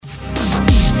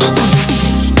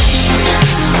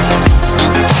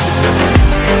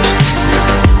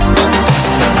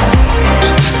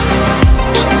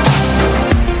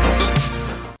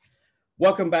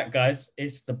Welcome back, guys.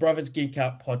 It's the Brothers Geek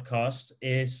Out podcast.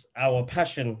 It's our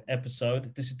passion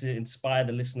episode. This is to inspire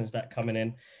the listeners that are coming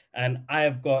in. And I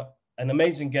have got an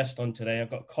amazing guest on today.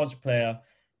 I've got cosplayer,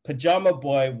 Pajama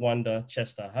Boy Wonder,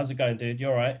 Chester. How's it going, dude? You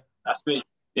all right? That's me.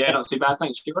 Yeah, not too bad.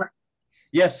 Thanks, Stuart.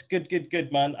 Yes, good,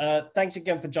 man. Thanks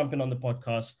again for jumping on the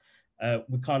podcast.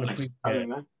 We kind of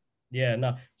Yeah,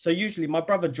 no. So usually my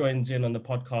brother joins in on the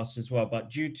podcast as well, but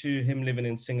due to him living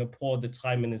in Singapore, the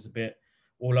timing is a bit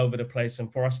all over the place.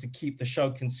 And for us to keep the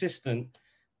show consistent,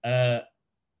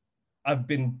 I've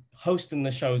been hosting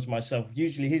the shows myself.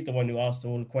 Usually he's the one who asks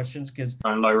all the questions because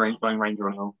low ranger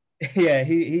on all. Yeah,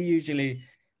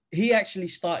 he actually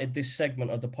started this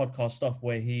segment of the podcast off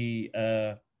where he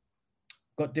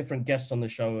got different guests on the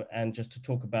show and just to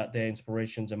talk about their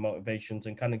inspirations and motivations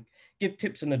and kind of give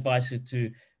tips and advices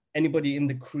to anybody in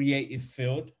the creative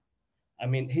field. I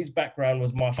mean, his background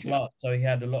was martial arts, so he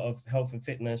had a lot of health and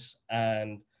fitness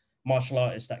and martial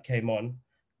artists that came on.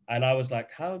 And I was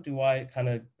like, how do I kind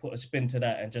of put a spin to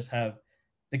that and just have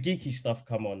the geeky stuff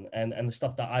come on and the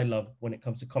stuff that I love when it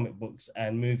comes to comic books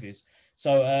and movies.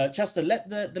 So Chester, let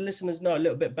the listeners know a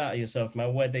little bit about yourself,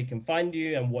 man, where they can find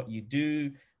you and what you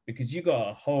do, because you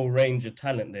got a whole range of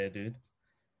talent there, dude.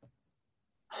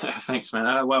 Thanks, man.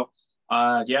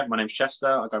 Yeah, my name's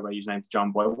Chester. I go by the username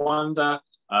Pajama Boy Wonder.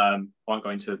 I won't go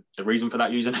into the reason for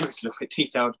that username. It's a little bit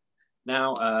detailed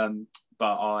now,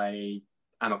 but I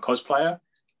am a cosplayer.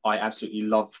 I absolutely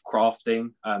love crafting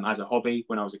as a hobby.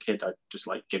 When I was a kid, I'd just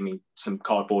like give me some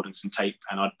cardboard and some tape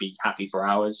and I'd be happy for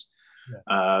hours.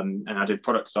 Yeah. And I did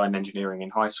product design and engineering in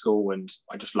high school, and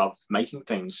I just love making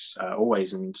things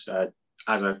always. And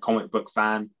as a comic book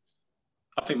fan,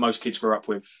 I think most kids grew up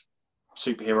with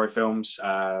superhero films,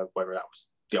 whether that was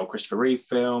the old Christopher Reeve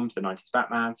films, the 90s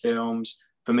Batman films.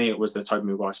 For me, it was the Tobey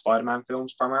Maguire Spider-Man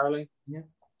films primarily. Yeah.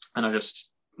 And I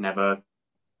just never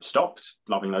stopped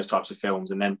loving those types of films.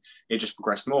 And then it just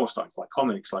progressed more, starting to like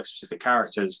comics, like specific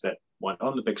characters that went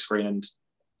on the big screen and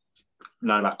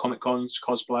learn about Comic Cons,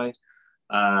 cosplay.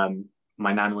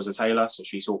 My nan was a tailor, so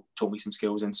she taught me some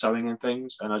skills in sewing and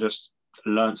things. And I just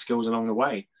learned skills along the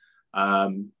way.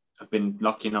 I've been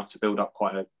lucky enough to build up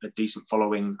quite a decent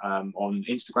following on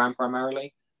Instagram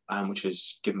primarily, which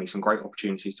has given me some great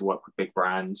opportunities to work with big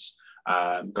brands,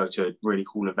 go to really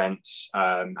cool events,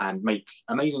 and make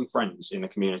amazing friends in the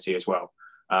community as well,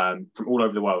 from all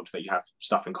over the world that you have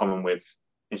stuff in common with,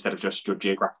 instead of just your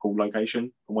geographical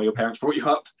location and where your parents brought you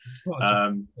up.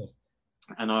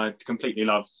 And I completely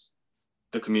love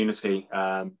the community.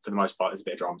 For the most part, there's a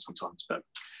bit of drama sometimes, but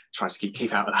tries to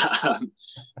keep out of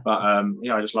that.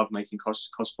 Yeah, I just love making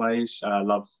cosplays.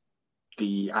 Love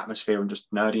the atmosphere and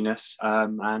just nerdiness.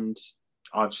 And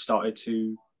I've started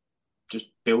to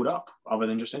just build up other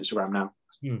than just Instagram now.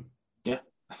 Yeah,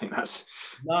 I think that's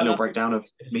a little breakdown of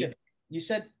me. Good. You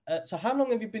said, so how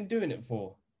long have you been doing it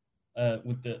for?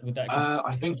 With that?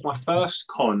 I think my first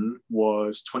con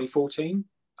was 2014.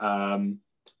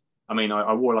 I mean,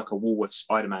 I wore like a Woolworth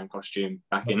Spider-Man costume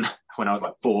back in when I was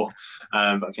like 4, but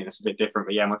I think that's a bit different.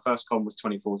 But yeah, my first con was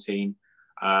 2014.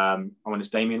 I went as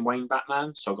Damian Wayne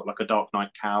Batman, so I got like a Dark Knight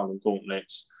cowl and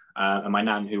gauntlets. And my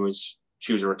nan,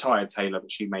 she was a retired tailor,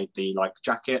 but she made the like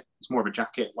jacket. It's more of a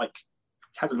jacket, like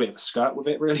has a bit of a skirt with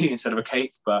it really instead of a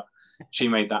cape, but she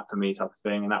made that for me type of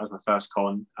thing. And that was my first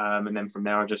con. And then from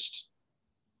there, I just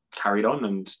carried on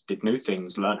and did new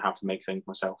things, learned how to make things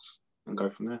myself and go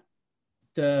from there.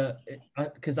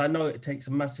 Because I know it takes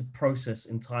a massive process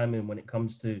in timing when it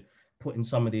comes to putting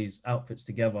some of these outfits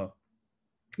together.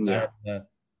 Yeah.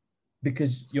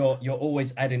 Because you're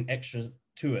always adding extras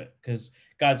to it. Because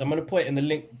guys, I'm gonna put it in the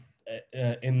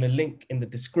link in the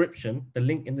description. The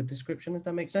link in the description, if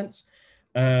that makes sense.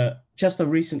 Chester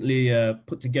recently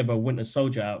put together a Winter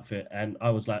Soldier outfit, and I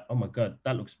was like, oh my god,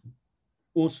 that looks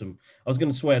awesome. I was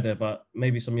gonna swear there, but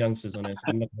maybe some youngsters on there, so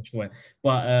I'm not gonna swear.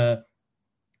 But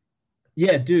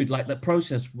yeah, dude, like the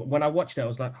process, when I watched it, I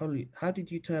was like, holy, how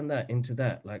did you turn that into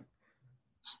that? Like,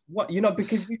 what,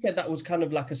 because you said that was kind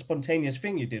of like a spontaneous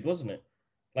thing you did, wasn't it?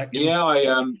 Like, yeah,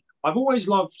 I've always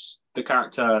loved the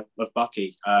character of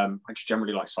Bucky. I just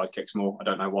generally like sidekicks more. I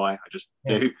don't know why, I just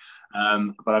do.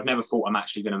 But I've never thought I'm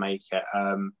actually going to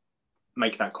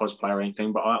make that cosplay or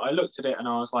anything. But I looked at it and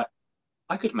I was like,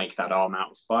 I could make that arm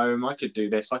out of foam. I could do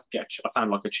this. I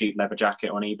found like a cheap leather jacket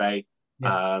on eBay,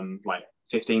 like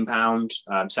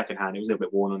 £15, secondhand. It was a little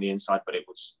bit worn on the inside, but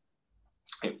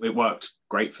it worked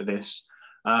great for this.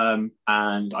 And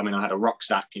I mean, I had a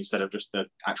rucksack instead of just the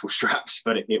actual straps,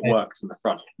 but it worked from the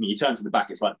front. I mean, you turn to the back,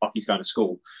 it's like Bucky's going to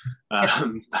school.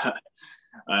 But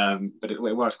it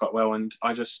works quite well. And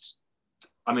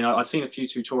I mean, I'd seen a few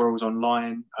tutorials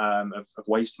online of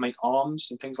ways to make arms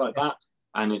and things like that.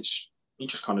 And you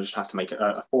just kind of have to make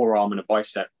a forearm and a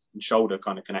bicep and shoulder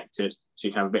kind of connected, so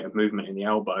you can have a bit of movement in the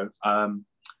elbow.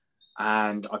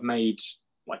 And I've made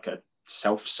like a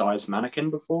self-sized mannequin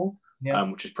before,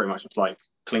 which is pretty much like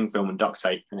cling film and duct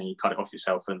tape, and then you cut it off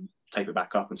yourself and tape it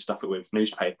back up and stuff it with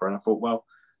newspaper. And I thought, well,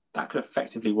 that could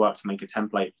effectively work to make a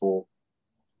template for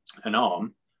an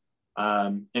arm.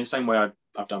 In the same way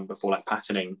I've done before, like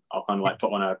patterning, I'll kind of like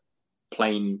put on a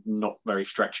plain, not very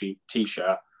stretchy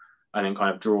t-shirt, and then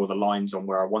kind of draw the lines on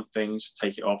where I want things,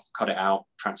 take it off, cut it out,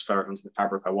 transfer it into the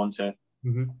fabric I want it.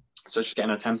 So just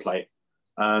getting a template.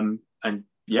 And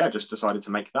yeah, just decided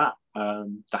to make that.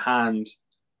 The hand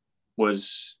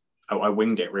was, I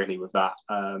winged it really with that.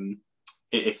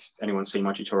 If anyone's seen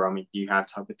my tutorial, I mean, you have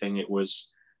type of thing, it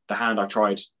was the hand I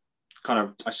tried,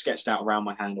 I sketched out around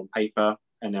my hand on paper,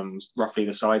 and then roughly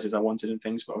the sizes I wanted and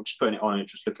things, but I was just putting it on and it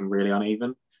just looking really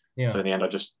uneven. So in the end, I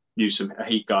just used a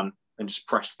heat gun and just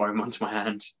pressed foam onto my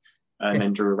hand, and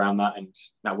then drew around that, and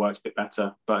that works a bit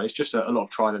better. But it's just a lot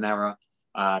of trial and error.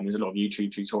 There's a lot of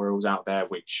YouTube tutorials out there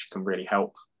which can really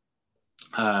help.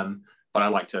 But I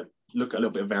like to look at a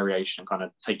little bit of variation and kind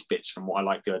of take bits from what I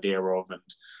like the idea of,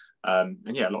 and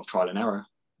yeah, a lot of trial and error.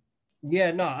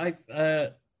 Yeah, no,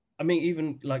 I mean,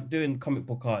 even like doing comic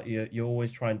book art, you're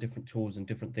always trying different tools and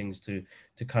different things to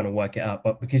kind of work it out.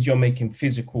 But because you're making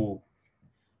physical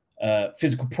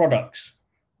products,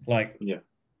 like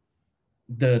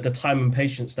the time and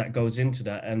patience that goes into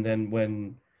that, and then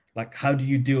when, like, how do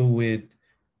you deal with?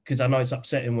 Because I know it's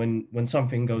upsetting when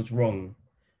something goes wrong.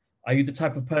 Are you the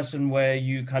type of person where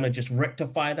you kind of just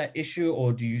rectify that issue,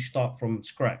 or do you start from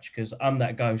scratch? Because I'm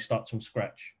that guy who starts from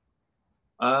scratch.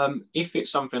 If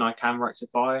it's something I can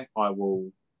rectify, I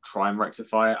will try and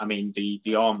rectify it. I mean,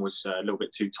 the arm was a little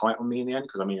bit too tight on me in the end,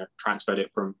 because I mean, I transferred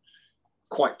it from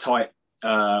quite tight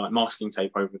like masking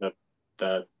tape over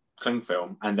the cling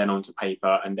film, and then onto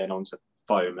paper, and then onto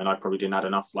foam, and I probably didn't add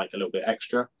enough, like a little bit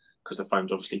extra, because the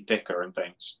foam's obviously thicker and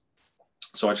things.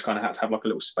 So I just kind of had to have like a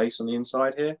little space on the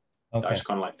inside here. That I just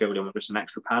kind of like filled in with just an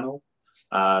extra panel.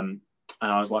 And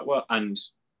I was like, well, and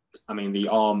I mean, the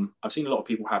arm, I've seen a lot of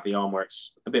people have the arm where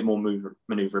it's a bit more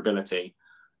maneuverability,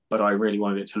 but I really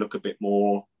wanted it to look a bit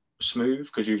more smooth,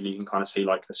 because usually you can kind of see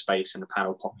like the space and the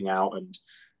panel popping out, and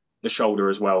the shoulder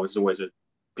as well is always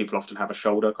people often have a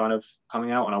shoulder kind of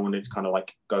coming out, and I wanted to kind of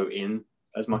like go in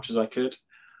as much as I could.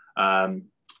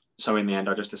 So in the end,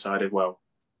 I just decided, well,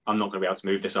 I'm not going to be able to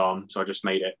move this arm, so I just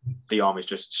made it. The arm is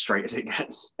just straight as it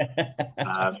gets.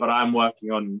 But I'm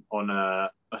working on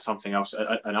something else,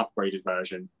 an upgraded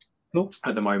version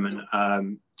at the moment.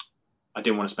 I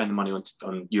didn't want to spend the money on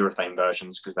urethane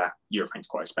versions, because that urethane's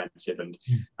quite expensive and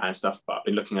stuff. But I've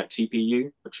been looking at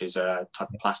TPU, which is a type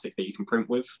of plastic that you can print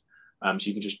with. So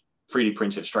you can just 3D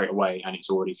print it straight away, and it's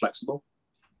already flexible.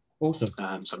 Awesome. So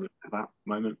I'm looking at that at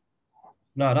the moment.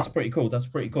 No, that's pretty cool. That's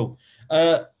pretty cool.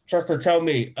 Chester, tell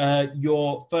me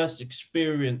your first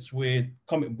experience with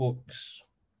comic books.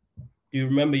 Do you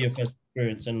remember your first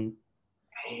experience? And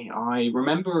I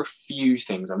remember a few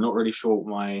things. I'm not really sure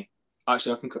what I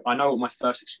know what my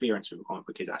first experience with a comic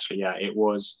book is, actually. Yeah, it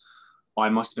was, I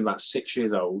must have been about 6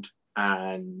 years old,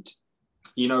 and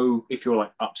you know, if you're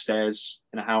like upstairs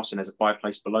in a house and there's a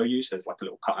fireplace below you, so there's like a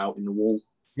little cutout in the wall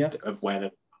of where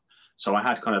so I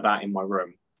had kind of that in my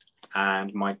room,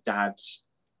 and my dad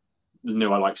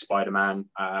knew I liked Spider-Man,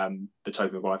 the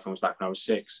Tobey Maguire films, back when I was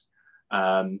 6.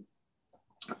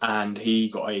 And he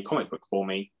got a comic book for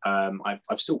me. I've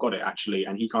still got it, actually.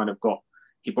 And he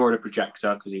borrowed a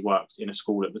projector, because he worked in a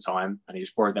school at the time, and he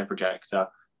just borrowed their projector,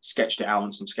 sketched it out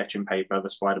on some sketching paper, the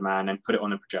Spider-Man, and put it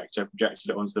on the projector,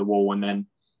 projected it onto the wall, and then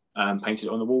painted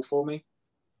it on the wall for me,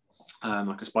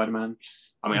 like a Spider-Man.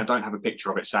 I mean, I don't have a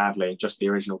picture of it, sadly, just the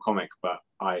original comic, but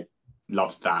I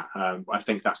loved that. I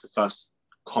think that's the first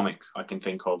comic I can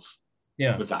think of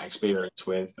with that experience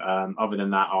with. Other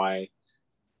than that, I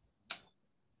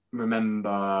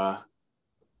remember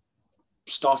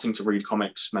starting to read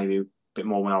comics maybe a bit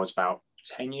more when I was about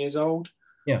 10 years old.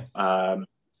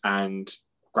 And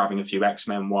grabbing a few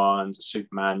X-Men ones, a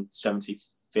Superman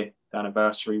 75th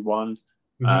anniversary one.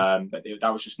 But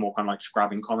that was just more kind of like just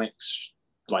grabbing comics,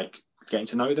 like getting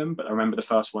to know them. But I remember the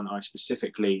first one I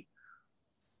specifically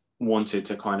wanted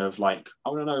to kind of like, I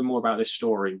want to know more about this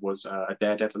story, was a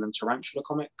Daredevil and Tarantula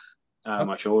comic,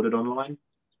 which I ordered online.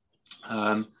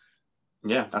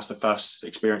 Yeah, that's the first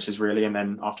experiences, really. And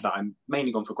then after that, I'm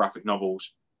mainly gone for graphic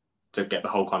novels. to get the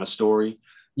whole kind of story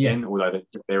Yeah. in. Although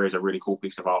if there is a really cool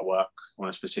piece of artwork on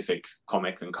a specific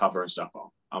comic and cover and stuff,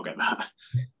 I'll get that.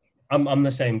 I'm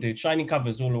the same, dude. Shiny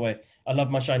covers all the way. I love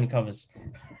my shiny covers.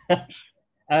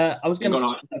 I was gonna say,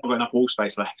 I've got enough wall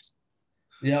space left.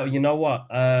 yeah, you know what?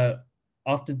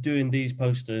 After doing these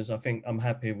posters, I think I'm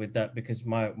happy with that because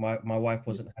my wife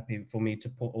wasn't happy for me to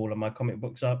put all of my comic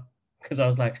books up because I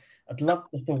was like, I'd love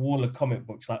just a wall of comic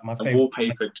books, like my A favorite.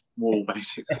 wallpapered wall,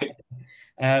 basically.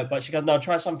 But she goes, no,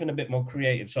 try something a bit more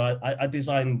creative. So I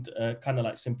designed kind of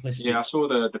like simplistic. Yeah, I saw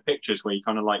the pictures where you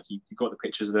kind of like you got the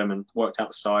pictures of them and worked out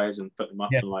the size and put them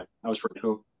up, Yeah. and like that was pretty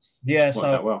cool. Yeah, Worked out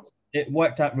so well. it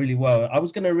worked out really well. I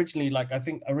was gonna originally like I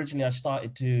think originally I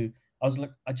started to I was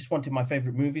like I just wanted my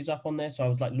favorite movies up on there, so I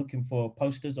was like looking for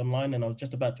posters online, and I was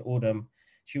just about to order them.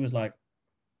 She was like,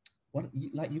 "What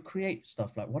like you create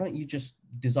stuff? Like why don't you just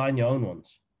design your own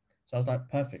ones?" So I was like,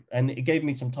 "Perfect," and it gave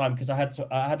me some time because I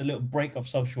had a little break of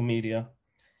social media.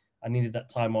 I needed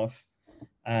that time off,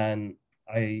 and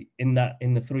in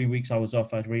the 3 weeks I was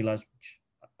off, I realized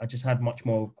I just had much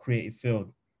more creative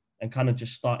field, and kind of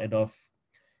just started off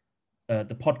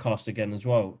the podcast again as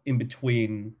well in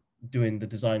between doing the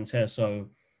designs here. So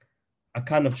I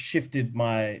kind of shifted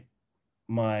my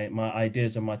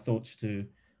ideas and my thoughts to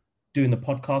doing the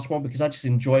podcast more because I just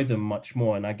enjoy them much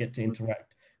more and I get to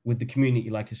interact with the community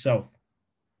like yourself.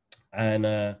 And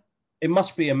it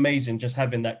must be amazing just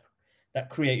having that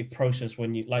creative process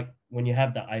when you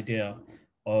have that idea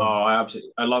of Oh,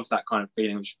 I love that kind of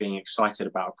feeling of just being excited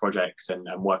about a project and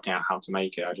working out how to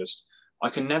make it. I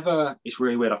can never, it's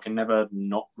really weird. I can never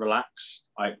not relax.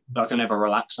 I can never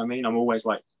relax. I mean, I'm always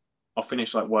like, I'll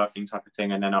finish like working type of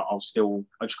thing. And then I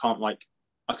just can't like,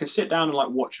 I can sit down and like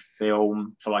watch a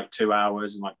film for like 2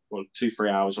 hours and like, well, 2,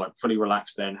 3 hours, like fully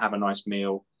relax then have a nice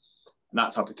meal and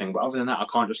that type of thing. But other than that, I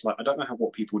can't just like, I don't know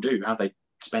what people do, how they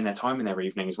spend their time in their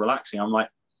evenings relaxing. I'm like,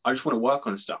 I just want to work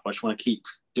on stuff. I just want to keep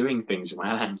doing things with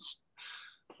my hands.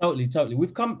 totally.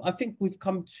 I think we've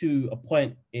come to a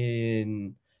point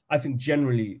I think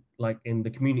generally like in the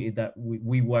community that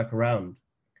we work around.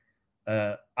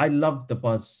 I love the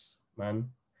buzz, man,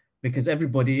 because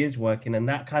everybody is working and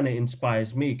that kind of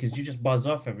inspires me because you just buzz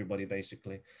off everybody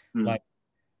basically. Mm. Like,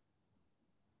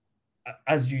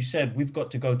 as you said, we've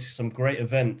got to go to some great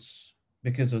events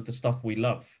because of the stuff we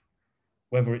love,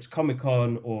 whether it's Comic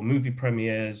Con or movie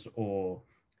premieres or,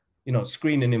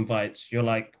 screening invites. You're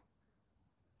like,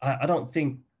 I don't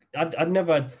think, I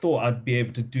never thought I'd be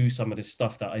able to do some of this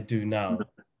stuff that I do now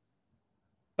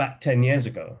back 10 years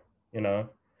ago, you know?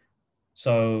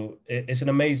 So it's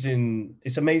amazing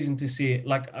to see it.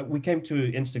 Like we came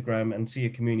to Instagram and see a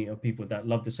community of people that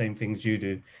love the same things you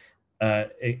do.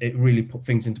 It really put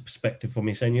things into perspective for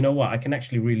me, saying, you know what, I can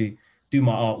actually really do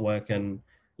my artwork, and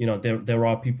there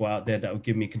are people out there that will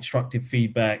give me constructive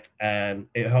feedback, and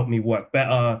it helped me work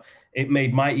better. It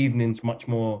made my evenings much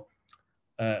more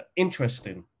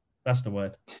interesting. That's the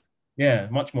word. Yeah,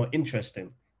 much more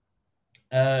interesting.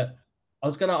 I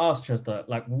was gonna ask Chester,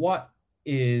 like,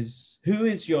 who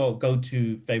is your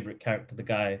go-to favorite character? The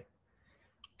guy.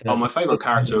 Oh, my favorite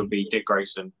character would be Dick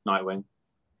Grayson, Nightwing.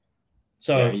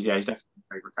 So, He's definitely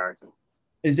my favorite character.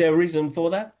 is there a reason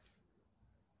for that?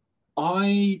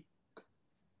 I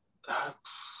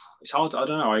it's hard. I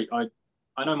don't know.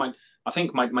 I know I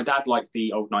think my dad liked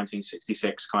the old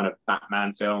 1966 kind of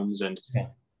Batman films, and Yeah.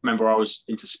 remember I was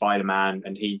into Spider-Man,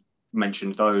 and he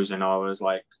mentioned those, and I was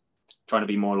like trying to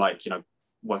be more like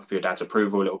working for your dad's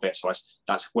approval a little bit. So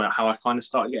how I kind of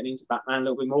started getting into Batman a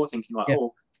little bit more, thinking like, Yeah.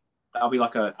 oh, that'll be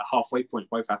like a halfway point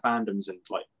both our fandoms, and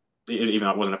like even though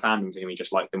it wasn't a fandom for him, he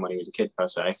just liked them when he was a kid per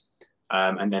se.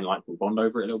 And then like we bond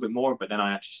over it a little bit more. But then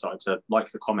I actually started to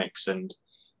like the comics, and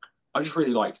I just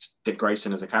really liked Dick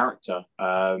Grayson as a character.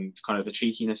 Kind of the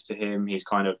cheekiness to him, his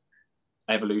kind of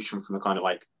evolution from the kind of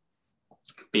like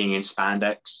being in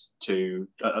spandex to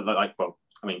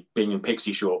being in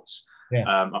pixie shorts, Yeah.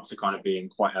 up to kind of being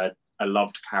quite a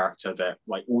loved character that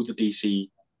like all the DC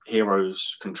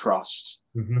heroes can trust.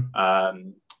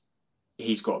 Mm-hmm.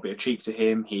 He's got a bit of cheek to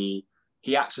him. He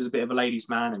acts as a bit of a ladies'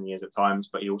 man, and he is at times,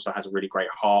 but he also has a really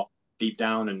great heart deep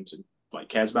down and like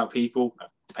cares about people.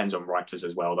 Depends on writers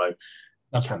as well, though.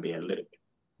 That's It can right. be a little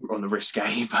bit on the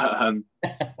risque, but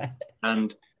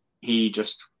and he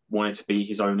just wanted to be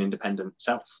his own independent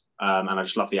self. And I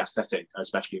just love the aesthetic,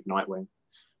 especially of Nightwing.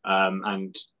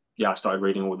 And yeah, I started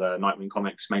reading all the Nightwing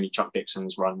comics, mainly Chuck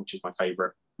Dixon's run, which is my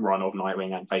favorite run of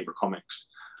Nightwing and favorite comics.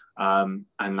 And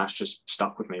that's just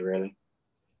stuck with me, really.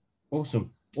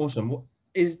 Awesome.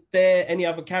 Is there any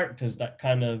other characters that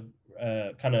kind of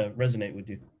resonate with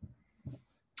you?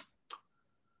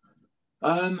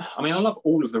 I mean, I love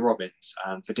all of the Robins,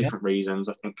 for Yeah. different reasons.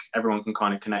 I think everyone can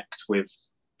kind of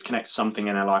connect something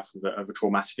in their life of a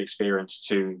traumatic experience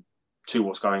to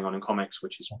what's going on in comics,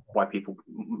 which is why people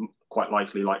quite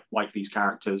likely like these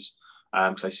characters,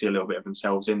 because they see a little bit of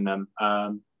themselves in them.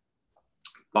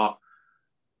 But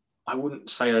I wouldn't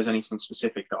say there's anything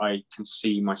specific that I can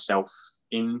see myself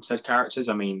in said characters.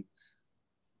 I mean,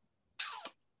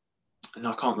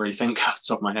 no, I can't really think off the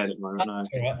top of my head at the moment. No.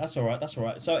 That's all right. That's all right. That's all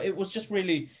right. So it was just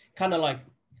really kind of like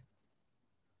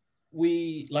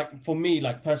for me,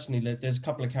 like personally, there's a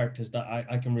couple of characters that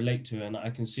I can relate to and I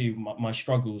can see my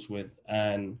struggles with,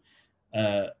 and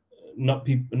uh, not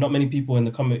many people in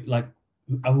the comic like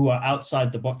who are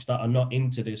outside the box that are not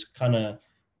into this kind of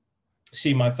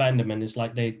see my fandom, and it's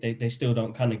like they still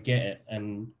don't kind of get it,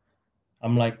 and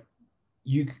I'm like,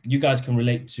 you guys can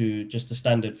relate to just a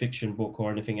standard fiction book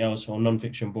or anything else or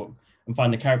non-fiction book and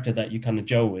find a character that you kind of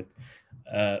gel with.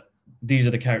 Uh, these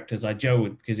are the characters I gel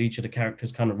with because each of the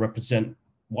characters kind of represent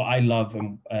what I love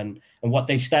and what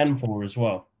they stand for as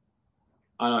well.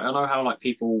 I know how like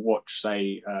people watch,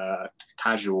 say,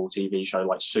 casual TV show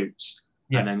like Suits,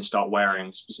 Yeah. and then start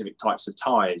wearing specific types of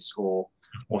ties or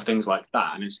things like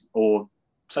that, and or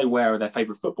say wear their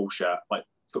favorite football shirt, like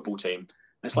football team. And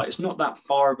it's like it's not that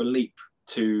far of a leap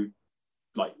to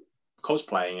like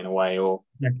cosplaying in a way or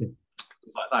Exactly.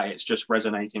 like that. It's just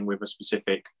resonating with a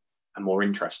specific and more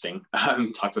interesting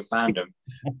type of fandom,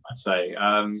 I'd say.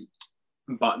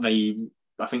 But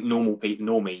I think normal people,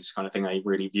 normies kind of thing, they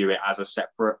really view it as a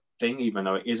separate thing, even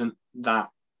though it isn't that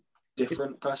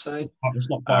different per se. It's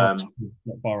not far,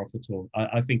 not far off at all.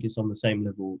 I think it's on the same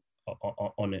level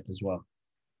on it as well.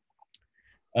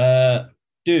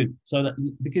 Dude, so that,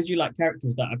 because you like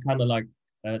characters that are kind of like,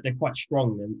 they're quite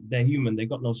strong and they're human, they've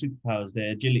got no superpowers,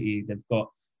 they're agility, they've got,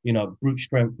 brute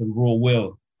strength and raw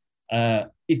will.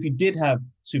 If you did have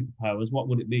superpowers, what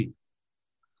would it be?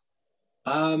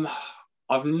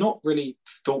 I've not really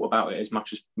thought about it as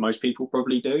much as most people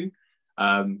probably do.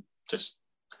 Just,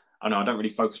 I know I don't really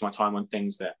focus my time on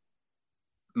things that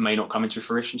may not come into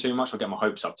fruition too much. I get my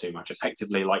hopes up too much.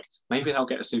 Effectively, like maybe they'll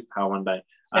get a superpower one day.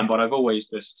 But I've always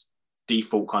just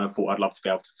default kind of thought I'd love to be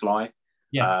able to fly.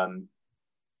 Yeah.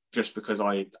 Just because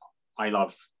I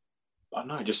love, I don't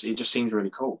know, it just seems really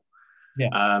cool. Yeah.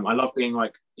 I love being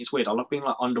like, it's weird. I love being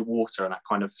like underwater and that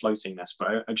kind of floatingness,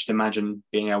 but I just imagine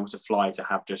being able to fly to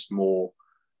have just more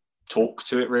torque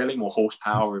to it, really, more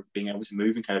horsepower of being able to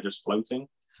move and kind of just floating.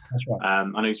 That's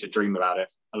right. I used to dream about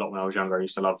it a lot when I was younger. I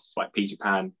used to love like Peter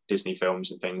Pan, Disney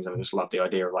films and things, and I just loved the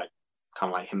idea of like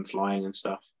kind of like him flying and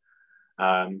stuff.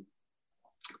 And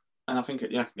I think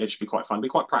it should be quite fun, be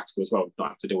quite practical as well, not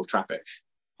have to deal with traffic.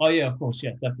 Oh yeah, of course,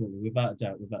 yeah, definitely, without a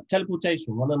doubt,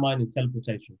 teleportation. One of mine is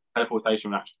teleportation.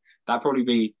 Teleportation, that'd probably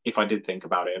be, if I did think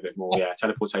about it a bit more. Yeah,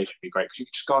 teleportation would be great because you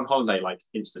could just go on holiday like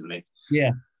instantly.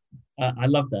 Yeah, I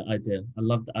love that idea.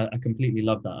 I completely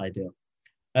love that idea.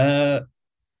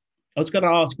 I was going to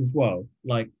ask as well,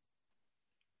 like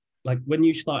when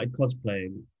you started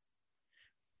cosplaying,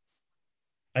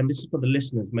 and this is for the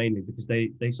listeners mainly because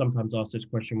they sometimes ask this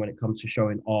question when it comes to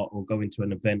showing art or going to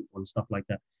an event and stuff like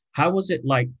that. How was it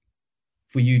like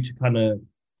for you to kind of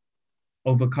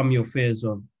overcome your fears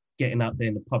of getting out there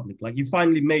in the public? Like you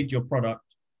finally made your product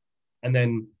and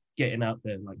then getting out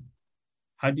there, like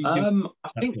how do you do I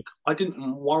think I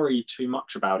didn't worry too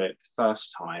much about it the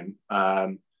first time.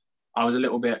 I was a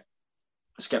little bit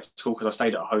skeptical because I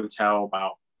stayed at a hotel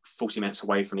about 40 minutes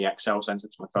away from the XL Centre.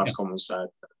 My first con was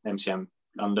MCM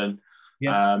London.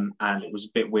 And it was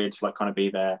a bit weird to like kind of be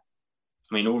there.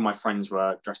 I mean, all of my friends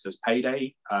were dressed as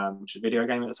Payday, which is a video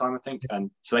game at the time, I think.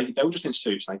 And so they were just in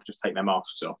suits and they could just take their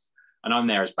masks off. And I'm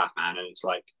there as Batman, and it's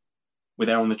like we're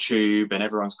there on the tube and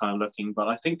everyone's kind of looking. But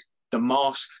I think the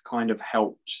mask kind of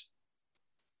helped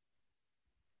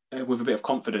with a bit of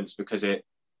confidence because it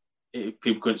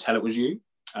people couldn't tell it was you,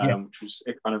 which was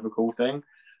kind of a cool thing.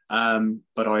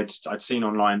 But I'd seen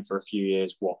online for a few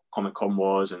years what Comic-Con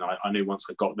was, and I knew once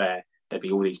I got there, there'd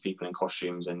be all these people in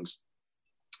costumes and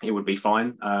it would be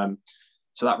fine.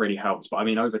 So that really helps. But I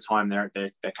mean, over time, there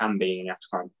can be, and you have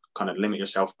to kind of limit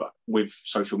yourself. But with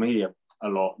social media, a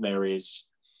lot there is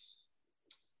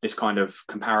this kind of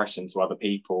comparison to other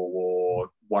people,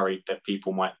 or worried that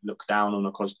people might look down on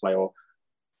a cosplay, or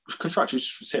constructive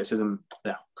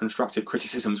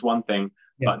criticism is one thing,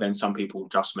 but then some people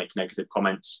just make negative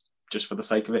comments just for the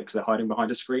sake of it because they're hiding behind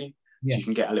a screen. So you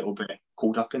can get a little bit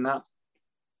caught up in that.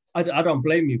 I don't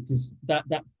blame you because that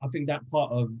I think that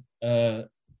part of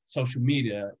social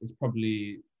media is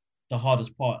probably the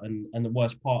hardest part and the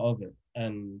worst part of it.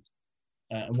 And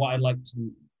what I like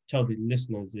to tell the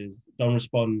listeners is don't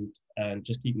respond and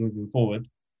just keep moving forward.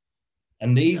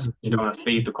 And the Yeah. easiest You thing, don't want to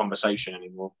feed the conversation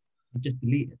anymore. you just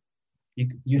delete it.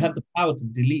 You have the power to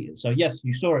delete it. So yes,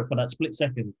 you saw it for that split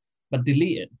second, but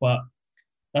delete it. But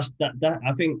that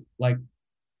I think like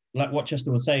what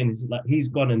Chester was saying is like he's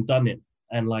gone and done it.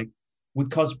 And like with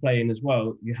cosplaying as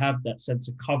well, you have that sense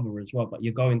of cover as well, but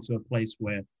you're going to a place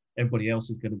where everybody else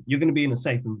is you're gonna be in a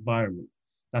safe environment.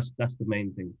 That's the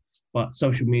main thing. But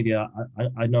social media,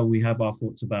 I know we have our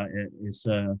thoughts about it. Is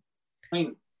I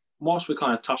mean, whilst we're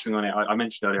kind of touching on it, I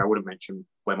mentioned earlier I would have mentioned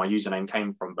where my username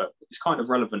came from, but it's kind of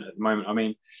relevant at the moment. I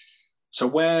mean, so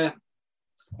when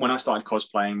I started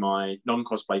cosplaying, my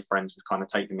non-cosplay friends would kind of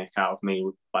take the mick out of me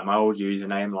with like my old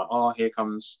username, like, oh, here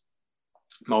comes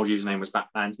my old username was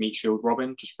Batman's Meat Shield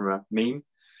Robin, just from a meme.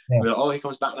 yeah. We're like, oh, here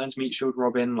comes Batman's Meat Shield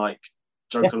Robin, like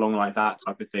joke along like that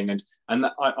type of thing. And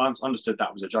I understood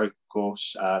that was a joke, of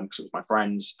course, because it was my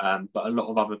friends. But a lot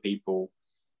of other people,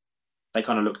 they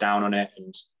kind of looked down on it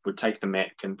and would take the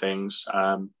mick and things.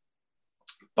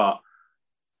 But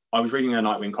I was reading a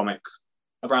Nightwing comic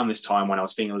around this time when I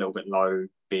was feeling a little bit low,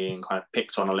 being kind of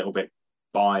picked on a little bit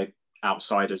by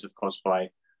outsiders of cosplay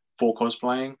for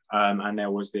cosplaying. And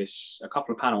there was a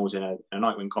couple of panels in a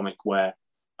Nightwing comic where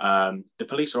the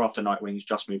police are after Nightwing's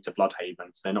just moved to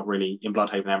Bloodhaven. So they're not really in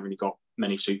Bloodhaven, they haven't really got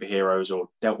many superheroes or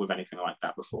dealt with anything like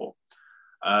that before.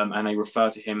 And they refer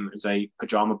to him as a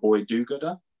pajama boy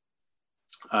do-gooder.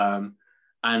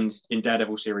 And in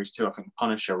Daredevil series 2, I think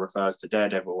Punisher refers to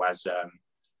Daredevil as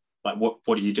like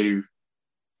what do you do?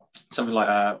 Something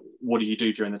like what do you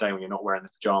do during the day when you're not wearing the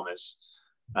pajamas?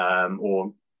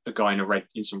 Or a guy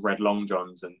in some red long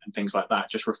johns and things like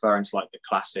that, just referring to like the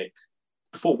classic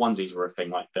before onesies were a thing,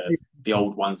 like the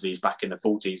old onesies back in the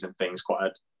 40s and things,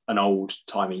 quite an old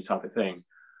timey type of thing,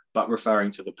 but referring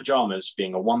to the pajamas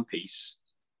being a one piece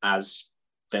as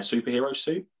their superhero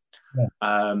suit.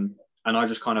 Yeah. And I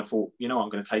just kind of thought, you know, I'm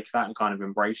going to take that and kind of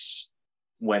embrace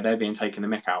where they're being taken the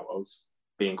mick out of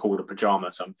being called a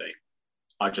pajama something.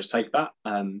 I just take that.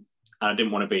 And I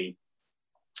didn't want to be,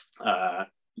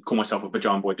 call myself a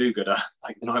pajama boy do-gooder,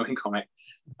 like the Nightwing comic.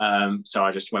 So I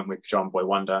just went with Pajama Boy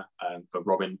Wonder for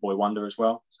Robin Boy Wonder as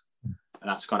well. And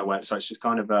that's kind of where, so it's just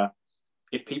kind of,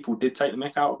 if people did take the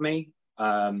mick out of me,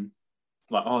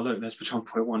 like, oh, look, there's Pajama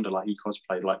Boy Wonder, like he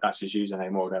cosplayed, like that's his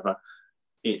username or whatever.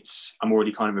 I'm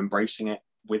already kind of embracing it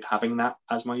with having that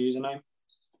as my username.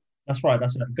 That's right.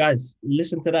 Guys,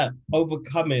 listen to that.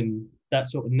 Overcoming that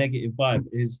sort of negative vibe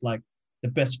is like the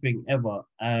best thing ever.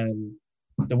 And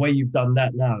the way you've done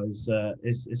that now is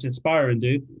it's inspiring,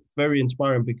 dude. Very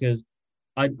inspiring, because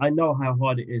I know how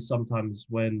hard it is sometimes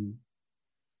when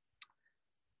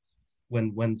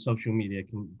social media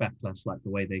can backlash like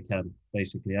the way they can,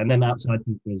 basically, and then outside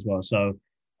people as well. So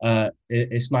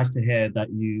it's nice to hear that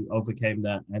you overcame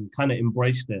that and kind of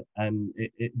embraced it, and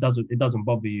it doesn't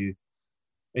bother you.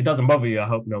 It doesn't bother you, I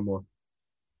hope, no more.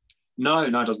 No, it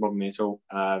doesn't bother me at all.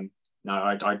 No,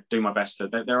 I do my best to.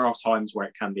 There are times where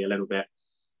it can be a little bit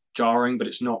jarring, but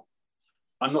it's not.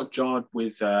 I'm not jarred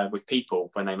with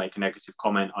people when they make a negative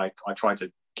comment. I try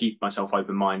to keep myself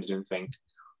open-minded and think,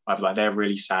 either like they're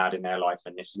really sad in their life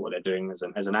and this is what they're doing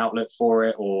as an outlet for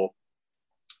it, or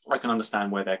I can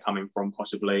understand where they're coming from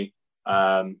possibly.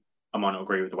 I might not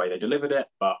agree with the way they delivered it,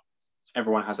 but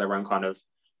everyone has their own kind of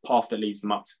path that leads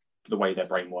them up to the way their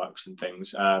brain works and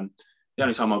things. The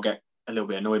only time I'll get a little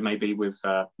bit annoyed maybe with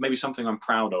maybe something I'm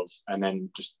proud of, and then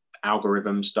just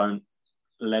algorithms don't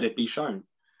let it be shown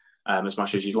as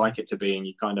much as you'd like it to be, and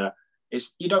you kind of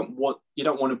you don't want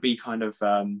to be kind of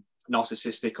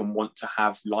narcissistic and want to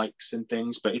have likes and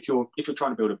things. But if you're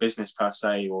trying to build a business per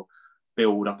se or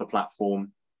build up a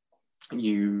platform,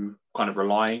 you kind of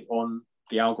rely on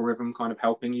the algorithm kind of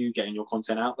helping you getting your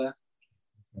content out there.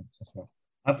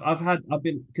 I've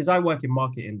been, because I work in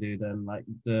marketing, dude, and like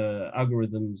the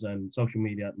algorithms and social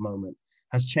media at the moment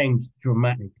has changed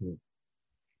dramatically.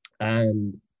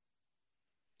 And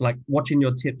like watching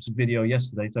your tips video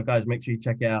yesterday, so guys, make sure you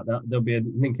check it out. There'll be a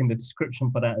link in the description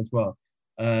for that as well.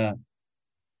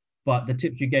 But the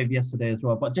tips you gave yesterday as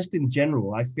well. But just in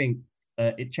general, I think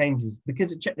it changes,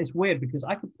 because it's weird, because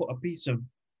I could put a piece of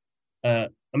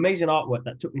amazing artwork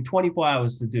that took me 24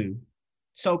 hours to do,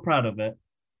 so proud of it,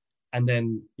 and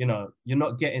then, you know, you're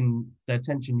not getting the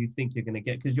attention you think you're going to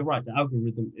get, because you're right, the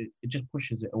algorithm, it just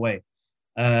pushes it away.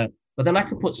 But then I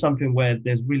could put something where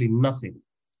there's really nothing,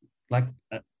 like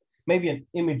maybe an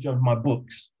image of my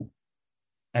books,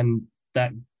 and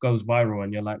that goes viral,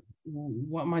 and you're like,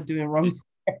 what am I doing wrong?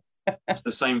 It's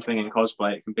the same thing in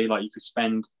cosplay. It can be like you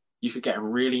could get a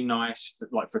really nice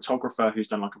like photographer who's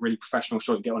done like a really professional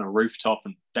shot. You get on a rooftop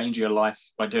and danger your life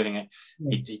by doing it.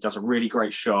 Yeah. He does a really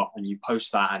great shot, and you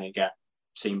post that, and you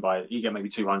get maybe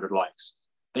 200 likes.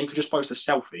 then you could just post a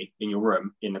selfie in your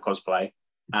room in the cosplay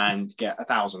and get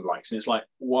 1,000 likes. And it's like,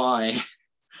 why?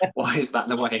 Why is that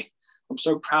the way? I'm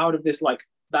so proud of this. Like,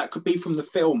 that could be from the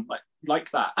film,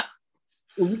 like that.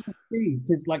 Well, we can see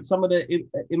because like some of the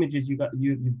images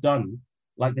you've done,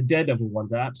 like the Daredevil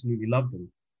ones, I absolutely love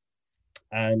them.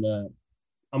 And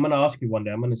I'm gonna ask you one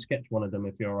day. I'm gonna sketch one of them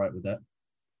if you're all right with that.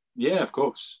 Yeah, of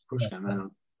course, Yeah. man.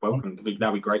 Welcome.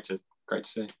 That'd be great to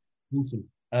see. Awesome.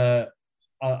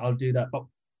 I'll do that. But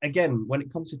again, when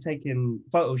it comes to taking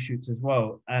photo shoots as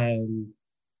well, and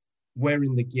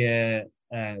wearing the gear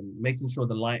and making sure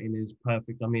the lighting is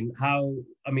perfect. I mean,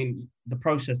 the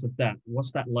process of that,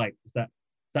 what's that like? Is that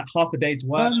half a day's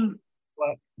work?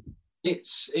 Well,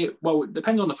 it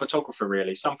depends on the photographer,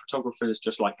 really. Some photographers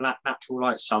just like natural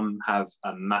light. Some have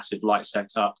a massive light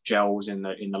setup, gels in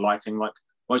the lighting. Like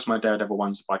most of my Daredevil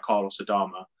ones are by Carlos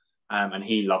Adama, and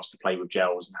he loves to play with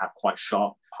gels and have quite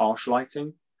sharp, harsh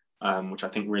lighting, which I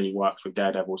think really works with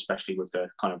Daredevil, especially with the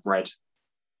kind of red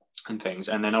and things.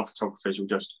 And then other photographers will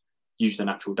just use the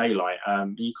natural daylight.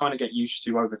 You kind of get used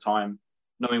to over time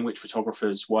knowing which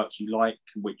photographers' work you like,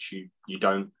 which you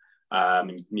don't.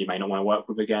 You may not want to work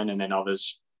with again, and then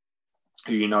others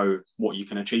who you know what you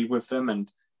can achieve with them,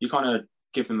 and you kind of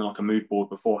give them like a mood board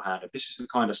beforehand. If this is the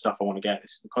kind of stuff I want to get,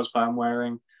 this is the cosplay I'm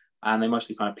wearing, and they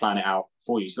mostly kind of plan it out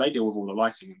for you. So they deal with all the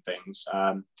lighting and things.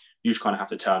 You just kind of have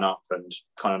to turn up and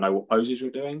kind of know what poses you're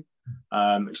doing.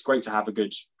 It's great to have a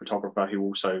good photographer who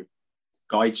also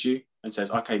guides you and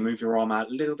says, okay, move your arm out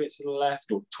a little bit to the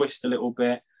left, or twist a little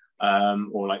bit,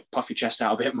 or like puff your chest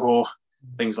out a bit more.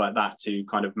 Things like that to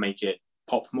kind of make it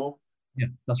pop more. Yeah,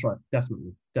 that's right.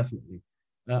 Definitely.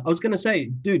 I was going to say,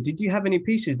 dude, did you have any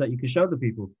pieces that you could show the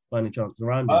people by any chance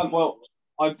around you? Well,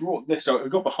 I brought this. So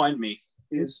I've got behind me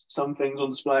is some things on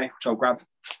display, which I'll grab.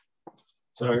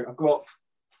 So I'll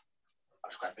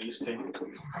just grab these two.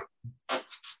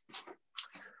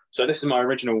 So this is my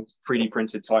original 3D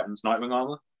printed Titans Nightwing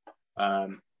armor.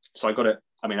 So I got it.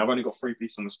 I mean, I've only got 3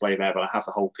 pieces on display there, but I have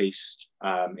the whole piece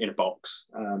in a box.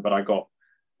 But I got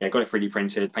it 3D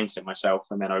printed, painted it myself,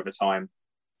 and then over time,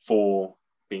 for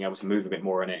being able to move a bit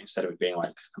more in it instead of it being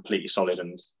like completely solid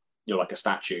and you're like a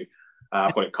statue,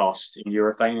 I've got it cast in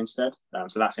urethane instead.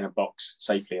 So that's in a box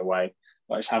safely away.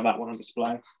 But I just have that one on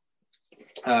display.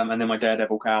 And then my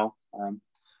Daredevil cowl,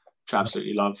 which I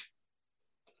absolutely love.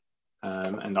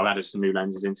 And I've added some new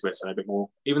lenses into it, so a bit more.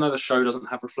 Even though the show doesn't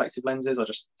have reflective lenses, I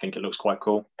just think it looks quite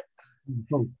cool.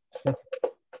 Cool.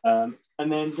 And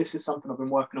then this is something I've been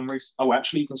working on recently. Oh,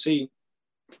 actually, you can see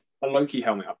a Loki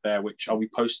helmet up there, which I'll be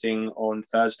posting on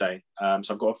Thursday.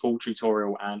 So I've got a full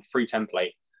tutorial and free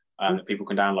template that people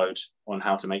can download on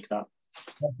how to make that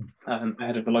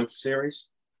ahead of the Loki series.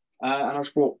 And I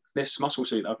just brought this muscle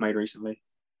suit that I've made recently.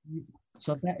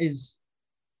 So that is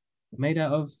made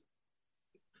out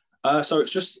of? So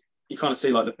it's just, you kind of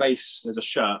see like the base, there's a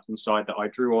shirt inside that I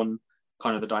drew on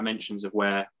kind of the dimensions of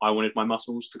where I wanted my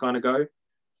muscles to kind of go.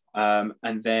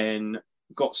 And then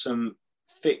got some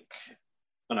thick,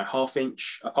 I don't know,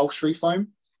 1/2-inch upholstery foam.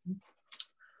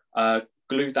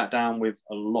 Glued that down with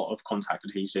a lot of contact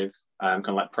adhesive, kind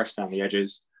of like pressed down the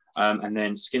edges, and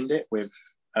then skinned it with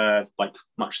like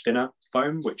much thinner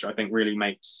foam, which I think really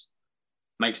makes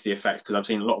the effect, because I've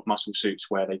seen a lot of muscle suits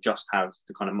where they just have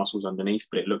the kind of muscles underneath,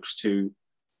 but it looks too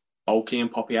bulky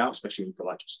and poppy out, especially when you put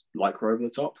like just lycra over the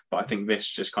top. But I think this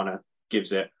just kind of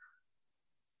gives it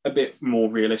a bit more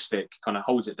realistic, kind of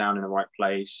holds it down in the right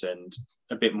place, and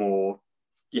a bit more,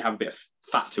 you have a bit of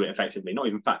fat to it effectively. Not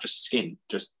even fat, just skin.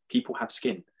 Just people have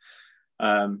skin.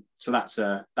 So that's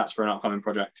for an upcoming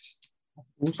project.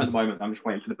 Awesome. At the moment, I'm just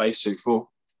waiting for the base suit for.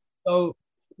 So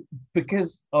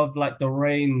because of like the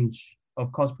range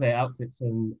of cosplay outfits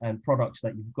and products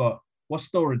that you've got, what's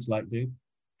storage like, dude?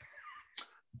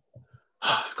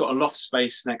 I've got a loft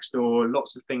space next door,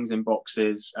 lots of things in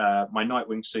boxes. My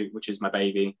Nightwing suit, which is my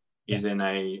baby, is in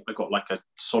I got like a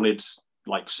solid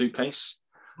like suitcase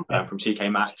from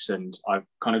TK Maxx, and I've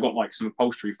kind of got like some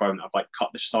upholstery foam that I've like cut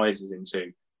the sizes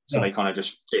into, so they kind of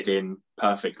just fit in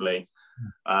perfectly.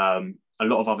 A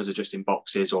lot of others are just in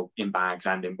boxes or in bags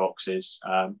and in boxes.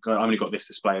 I've only got this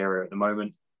display area at the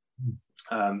moment,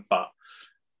 but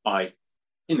I,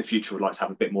 in the future, would like to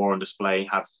have a bit more on display,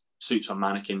 have suits on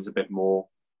mannequins a bit more,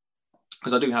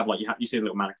 because I do have like, you see the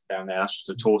little mannequin down there, that's just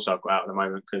a torso I've got out at the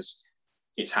moment because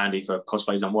it's handy for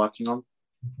cosplays I'm working on.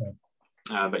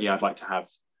 But yeah, I'd like to have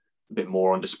a bit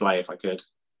more on display if I could.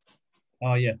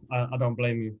 Oh yeah, I don't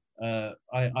blame you.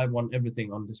 I want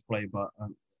everything on display, but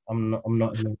I'm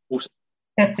not.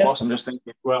 Whilst I'm just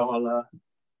thinking, well,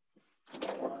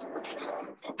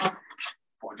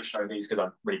 I'll just show these because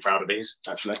I'm really proud of these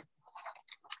actually.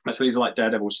 So these are like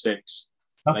Daredevil sticks.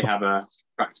 They have a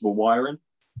tractable wiring.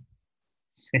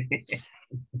 So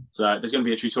there's going to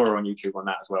be a tutorial on YouTube on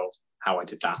that as well, how I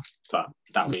did that. But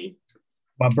that'll be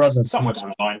My brother. somewhere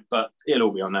down the line, but it'll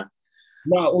all be on there.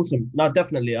 No, awesome. No,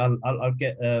 definitely. I'll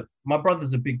get. My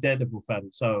brother's a big Daredevil fan,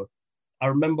 so I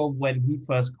remember when he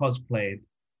first cosplayed,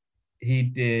 he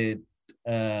did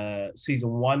season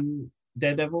 1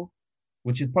 Daredevil,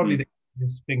 which is probably the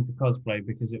easiest thing to cosplay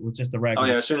because it was just a regular. Oh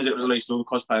yeah, as soon as it was released, all the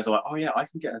cosplayers are like, "Oh yeah, I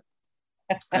can get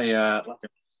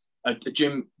a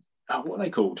gym. What are they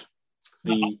called?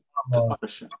 The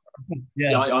publisher.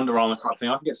 Yeah, Under Armour type thing.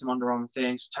 I can get some Under Armour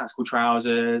things, tactical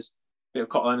trousers, bit of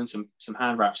cotton, and some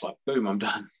hand wraps. Like, boom, I'm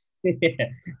done. Yeah,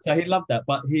 so he loved that,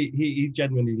 but he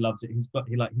genuinely loves it. He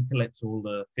collects all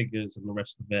the figures and the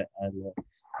rest of it, and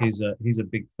he's a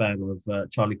big fan of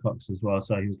Charlie Cox as well.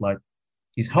 So he was like,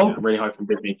 he's hoping. I'm really hoping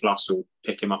Disney Plus will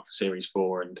pick him up for Series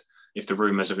 4, and if the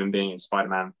rumors of him being in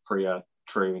Spider-Man 3 are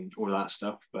true and all of that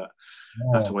stuff, but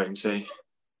I have to wait and see.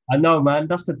 I know, man.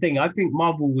 That's the thing. I think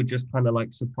Marvel would just kind of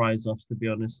like surprise us, to be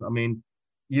honest. I mean,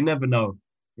 you never know,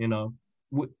 you know.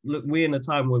 Look, we're in a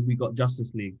time where we got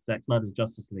Justice League, Zack Snyder's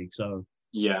Justice League. So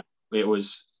yeah, it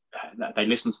was. They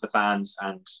listened to the fans,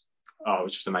 and it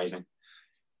was just amazing.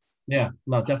 Yeah,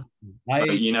 no,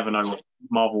 definitely. You never know.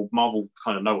 Marvel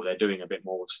kind of know what they're doing a bit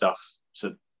more with stuff,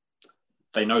 so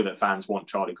they know that fans want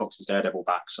Charlie Cox's Daredevil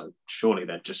back. So surely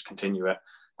they'd just continue it.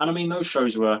 And I mean, those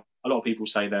shows were. A lot of people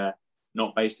say they're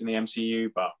not based in the MCU,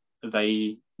 but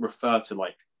they refer to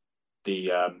like the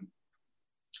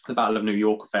Battle of New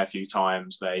York a fair few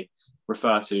times. They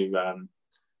refer to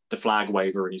the flag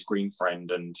waver and his green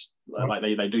friend, and like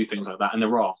they do things like that. And the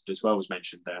raft as well was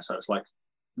mentioned there. So it's like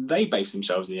they base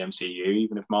themselves in the MCU,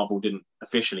 even if Marvel didn't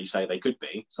officially say they could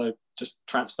be. So just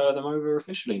transfer them over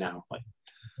officially now. Like,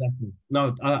 exactly.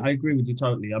 No, I agree with you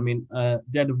totally. I mean,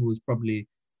 Daredevil is probably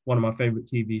one of my favorite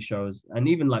TV shows, and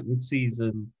even like with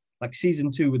season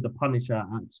 2 with the Punisher,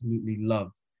 I absolutely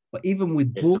love. But even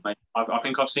with I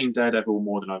think I've seen Daredevil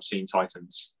more than I've seen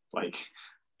Titans. Like,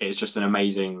 it's just an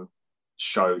amazing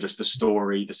show. Just the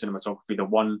story, the cinematography,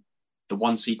 the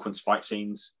one sequence fight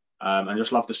scenes, and I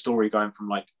just love the story going from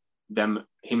like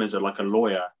him as a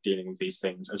lawyer dealing with these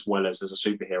things as well as a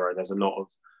superhero. There's a lot of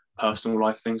personal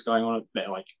life things going on that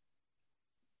like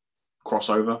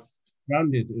crossover.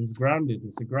 Grounded. It was grounded.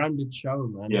 It's a grounded show,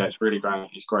 man. Yeah, it's really grounded.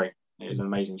 It's great. It is an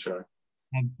amazing show.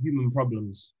 Have human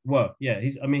problems. Well, yeah,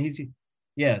 he's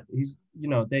you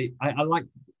know, I like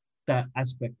that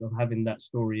aspect of having that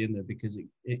story in there because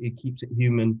it keeps it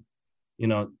human. You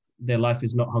know, their life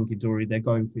is not hunky-dory. They're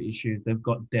going through issues. They've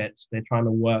got debts. They're trying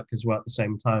to work as well at the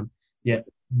same time. Yet,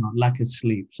 lack of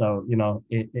sleep. So, you know,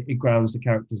 it grounds the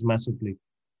characters massively.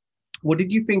 What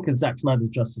did you think of Zack Snyder's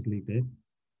Justice League, dude?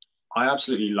 I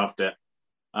absolutely loved it.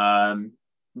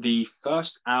 The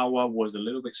first hour was a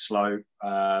little bit slow,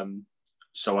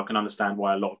 so I can understand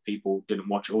why a lot of people didn't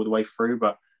watch it all the way through.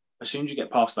 But as soon as you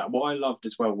get past that, what I loved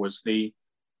as well was the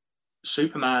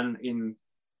Superman in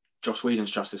Joss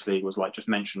Whedon's Justice League was like just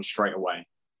mentioned straight away.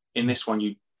 In this one,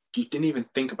 you didn't even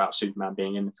think about Superman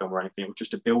being in the film or anything. It was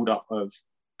just a build up of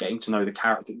getting to know the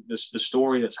character, the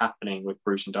story that's happening with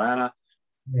Bruce and Diana,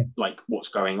 like what's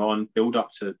going on, build up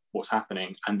to what's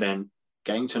happening, and then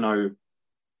getting to know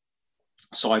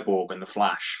Cyborg and the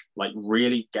Flash, like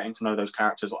really getting to know those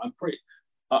characters.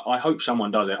 I hope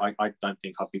someone does it. I don't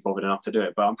think I'd be bothered enough to do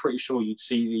it, but I'm pretty sure you'd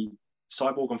see the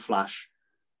Cyborg and Flash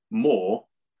more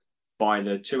by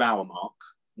the 2-hour mark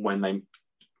when they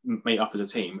meet up as a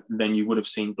team than you would have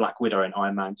seen Black Widow in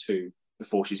Iron Man 2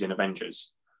 before she's in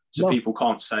Avengers. So people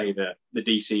can't say that the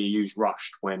DCEU's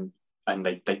rushed and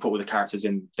they put all the characters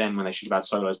in then when they should have had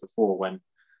solos before, when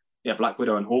Black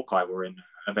Widow and Hawkeye were in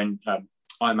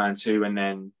Iron Man 2 and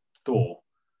then Thor,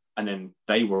 and then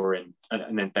they were in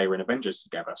Avengers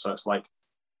together. So it's like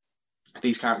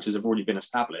these characters have already been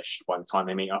established by the time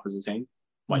they meet up as a team.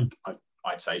 Like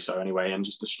I'd say so anyway. And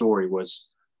just the story was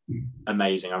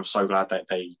amazing. I'm so glad that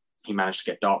he managed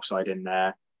to get Darkseid in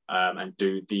there and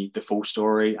do the full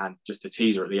story, and just the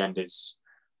teaser at the end is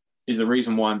the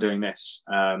reason why I'm doing this.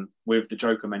 With the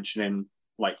Joker mentioning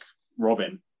like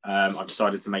Robin, I've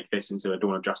decided to make this into a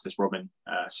Dawn of Justice Robin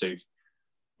suit,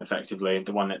 effectively,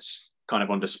 the one that's kind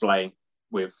of on display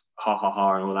with ha ha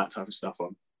ha and all that type of stuff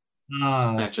on.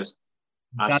 I just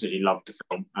absolutely loved the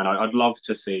film, and I'd love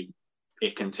to see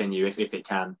it continue if it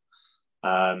can.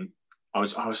 I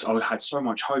had so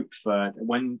much hope for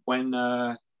when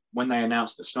they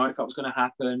announced that Snyder Cut was going to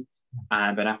happen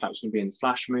and Ben Affleck was going to be in the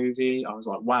Flash movie. I was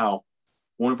like, wow,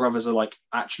 Warner Brothers are like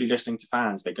actually listening to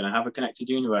fans. They're going to have a connected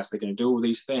universe. They're going to do all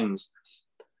these things.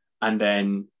 And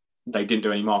then they didn't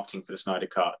do any marketing for the Snyder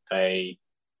Cut. They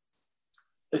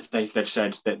they've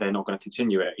said that they're not going to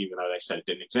continue it, even though they said it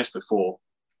didn't exist before,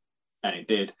 and it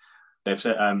did. They've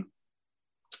said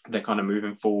they're kind of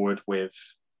moving forward with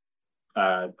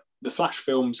the Flash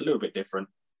film's a little bit different.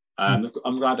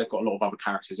 I'm glad they've got a lot of other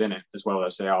characters in it as well,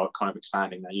 as they are kind of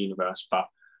expanding their universe. But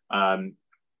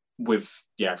with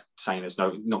saying there's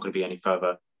not going to be any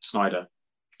further Snyder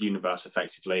universe,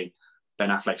 effectively, Ben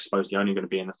Affleck's supposedly only going to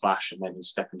be in the Flash, and then he's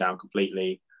stepping down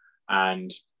completely.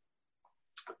 And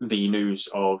the news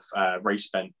of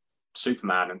race-bent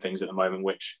Superman and things at the moment,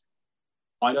 which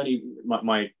I don't even,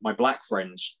 my black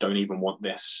friends don't even want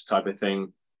this type of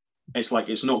thing. It's like,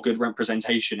 it's not good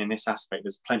representation in this aspect.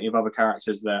 There's plenty of other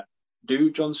characters that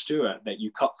do Jon Stewart that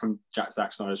you cut from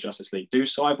Zack Snyder's Justice League, do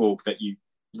Cyborg that you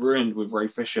ruined with Ray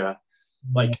Fisher.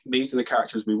 Like, these are the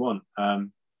characters we want.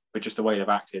 But just the way they've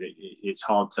acted, it's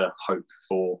hard to hope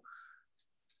for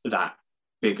that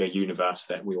bigger universe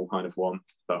that we all kind of want.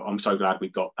 But I'm so glad we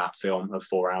got that film of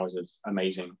 4 hours of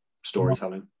amazing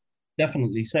storytelling.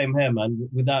 Definitely, same here, man.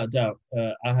 Without a doubt,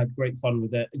 I had great fun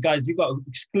with it, guys. You got an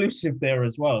exclusive there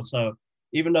as well. So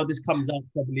even though this comes out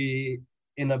probably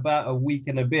in about a week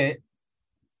and a bit,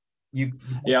 I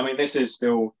mean, this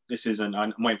isn't.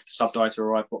 I'm waiting for the subtitle to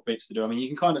arrive. What bits to do? I mean, you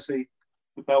can kind of see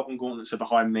the belt and gauntlets are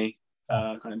behind me,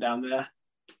 kind of down there,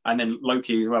 and then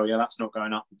Loki as well. Yeah, that's not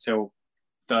going up until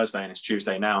Thursday, and it's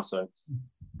Tuesday now. So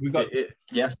we got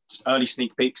just early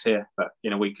sneak peeks here, but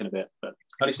in a week and a bit. But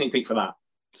early sneak peek for that.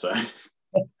 So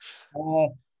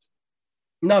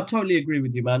no, totally agree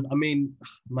with you, man. I mean,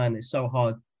 man, it's so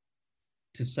hard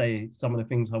to say some of the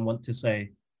things I want to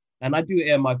say, and I do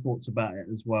air my thoughts about it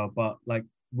as well. But like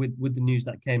with the news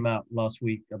that came out last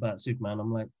week about Superman,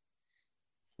 I'm like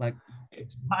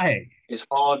it's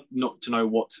hard not to know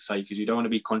what to say, because you don't want to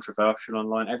be controversial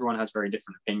online. Everyone has very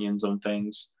different opinions on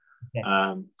things. So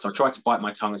I try to bite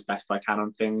my tongue as best I can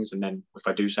on things, and then if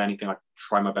I do say anything, I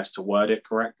try my best to word it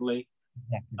correctly.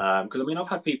 Because I mean, I've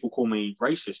had people call me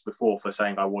racist before for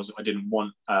saying I didn't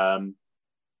want so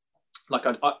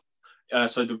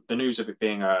the news of it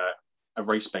being a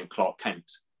race-bent Clark Kent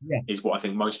is what I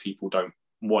think most people don't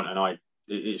want, and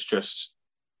it's just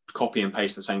copy and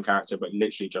paste the same character, but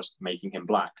literally just making him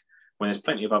black when there's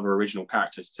plenty of other original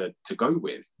characters to go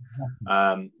with.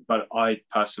 But I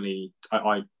personally,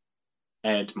 I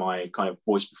aired my kind of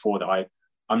voice before that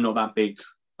I'm not that big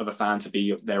of a fan to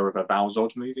be there with a Val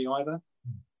Zod movie either,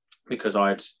 because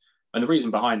and the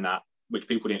reason behind that, which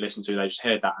people didn't listen to, they just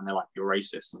heard that and they're like, you're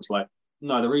racist. And it's like,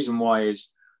 no, the reason why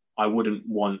is I wouldn't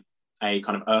want a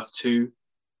kind of Earth 2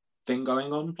 thing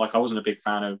going on. Like, I wasn't a big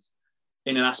fan of,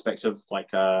 in an aspect of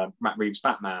like Matt Reeves'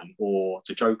 Batman or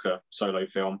the Joker solo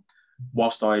film,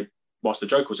 whilst the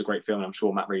Joker was a great film, and I'm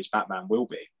sure Matt Reeves' Batman will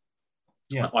be,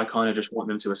 I kind of just want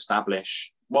them to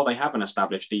establish, well, they haven't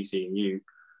established DCEU,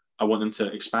 I want them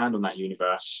to expand on that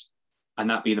universe and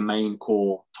that be the main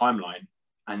core timeline,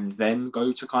 and then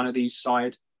go to kind of these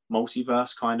side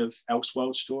multiverse kind of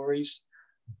Elseworld stories.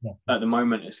 At the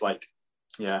moment, it's like,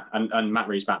 and Matt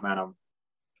Reeves' Batman,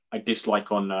 I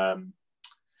dislike on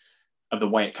of the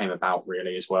way it came about,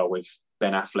 really, as well, with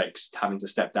Ben Affleck's having to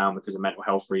step down because of mental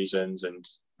health reasons, and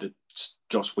the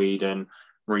Joss Whedon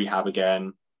rehab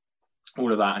again,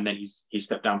 all of that, and then he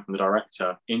stepped down from the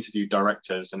director, interviewed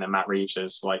directors, and then Matt Reeves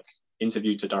is like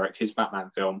interviewed to direct his Batman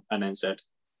film, and then said,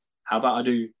 how about I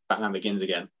do Batman Begins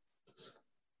again?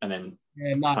 And then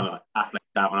it's kind of like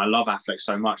Affleck's out, and I love Affleck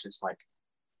so much, it's like,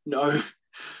 no.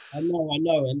 I know, and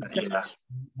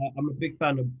I'm a big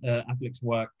fan of Affleck's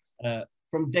work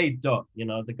from day dot. You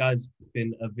know, the guy's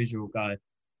been a visual guy,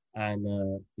 and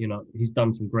you know, he's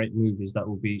done some great movies that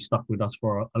will be stuck with us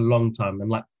for a long time. And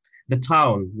like The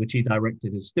Town, which he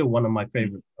directed, is still one of my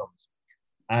favorite films.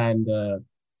 And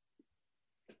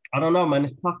I don't know, man,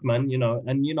 it's tough, man. You know,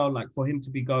 and you know, like for him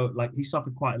to he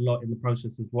suffered quite a lot in the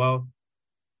process as well.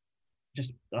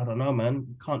 Just, I don't know, man.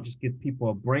 You can't just give people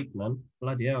a break, man.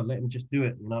 Bloody hell, let him just do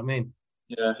it. You know what I mean?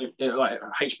 Yeah, like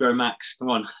HBO Max. Come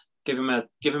on, give him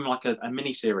like a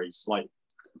mini series, like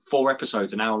 4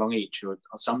 episodes, an hour long each, or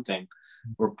something,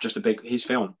 or just his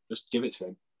film. Just give it to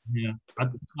him. Yeah.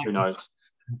 Who knows?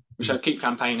 We should keep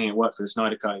campaigning. It worked for the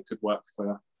Snyder Cut. It could work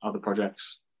for other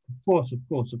projects. Of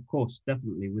course,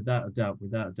 definitely, without a doubt.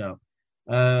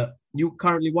 You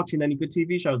currently watching any good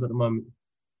TV shows at the moment?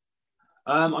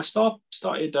 I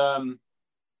started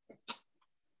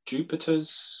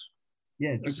Jupiter's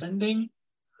Ascending.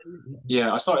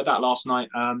 Yeah, I started that last night.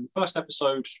 The first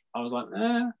episode, I was like,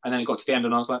 and then it got to the end,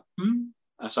 and I was like,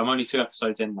 So I'm only 2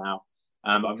 episodes in now.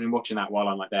 But I've been watching that while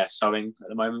I'm like there sewing at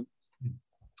the moment,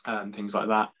 things like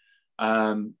that.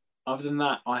 Other than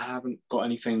that, I haven't got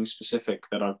anything specific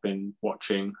that I've been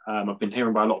watching. I've been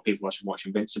hearing by a lot of people I should watch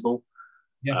Invincible.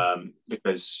 Yeah.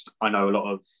 Because I know a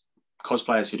lot of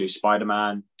cosplayers who do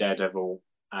Spider-Man, Daredevil,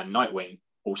 and Nightwing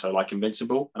also like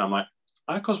Invincible, and I'm like,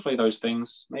 I cosplay those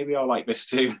things. Maybe I'll like this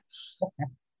too.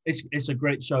 It's a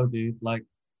great show, dude. Like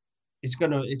it's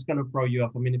gonna throw you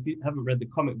off. I mean, if you haven't read the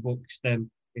comic books, then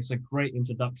it's a great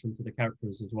introduction to the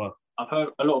characters as well. I've heard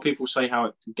a lot of people say how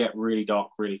it can get really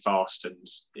dark really fast, and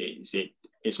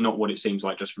it's not what it seems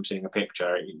like just from seeing a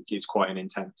picture. It's quite an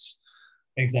intense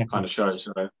Exactly. kind of show.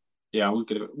 So yeah, we'll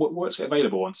get it. What's it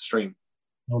available on to stream?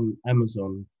 On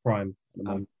Amazon Prime at the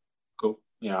moment. Cool.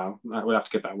 Yeah, we'll have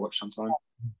to get that watch sometime.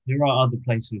 There are other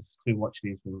places to watch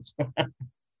these films. There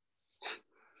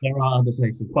are other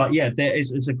places, but yeah, there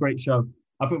is. It's a great show.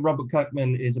 I think Robert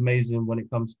Kirkman is amazing when it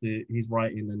comes to his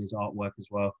writing and his artwork as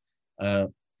well. Uh,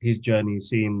 his journey,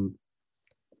 seeing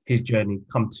his journey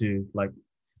come to like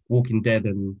Walking Dead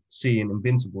and seeing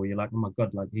Invincible, you're like, oh my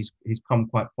god, like he's come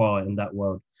quite far in that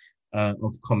world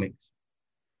of comics.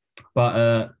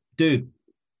 But dude,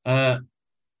 uh,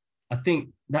 I think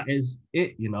that is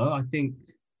it. You know, I think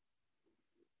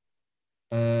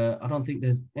I don't think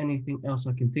there's anything else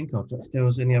I can think of. If there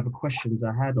was any other questions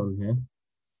I had on here,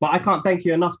 but I can't thank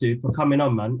you enough, dude, for coming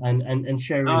on, man, and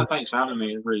sharing. Oh, thanks for having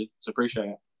me. Really, it's appreciate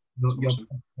it. Your Awesome.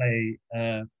 play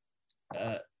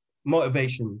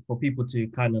motivation for people to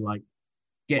kind of like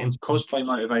get into cosplay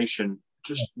motivation.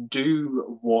 Just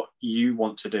do what you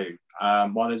want to do.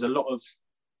 While there's a lot of,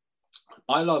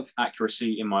 I love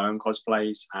accuracy in my own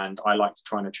cosplays, and I like to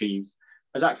try and achieve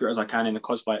as accurate as I can in the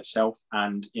cosplay itself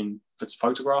and in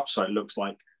photographs. So it looks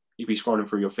like you'd be scrolling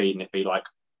through your feed and it'd be like,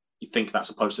 you think that's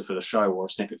a poster for the show or a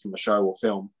snippet from the show or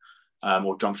film,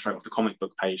 or jump straight off the comic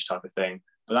book page type of thing.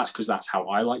 But that's because that's how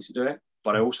I like to do it.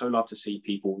 But I also love to see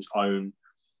people's own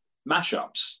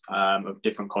mashups of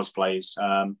different cosplays.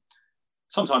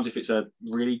 Sometimes if it's a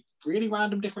really, really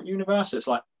random different universe, it's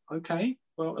like, okay,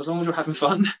 well, as long as you're having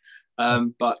fun.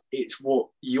 But it's what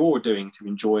you're doing to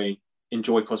enjoy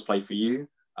cosplay for you,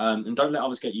 and don't let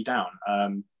others get you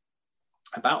down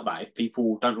about that. If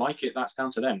people don't like it, that's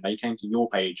down to them. They came to your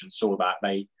page and saw that.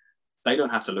 They don't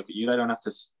have to look at you. They don't have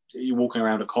to. You're walking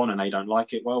around a con and they don't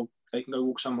like it. Well, they can go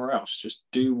walk somewhere else. Just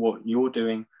do what you're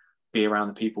doing. Be around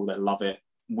the people that love it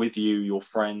with you, your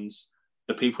friends,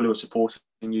 the people who are supporting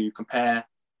you. Compare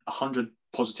 100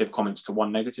 positive comments to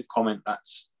one negative comment.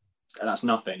 That's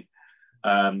nothing.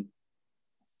 And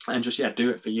just do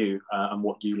it for you and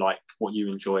what you like, what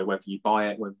you enjoy, whether you buy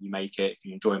it, whether you make it, if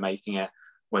you enjoy making it,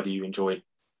 whether you enjoy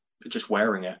just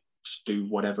wearing it. Just do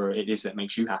whatever it is that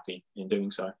makes you happy in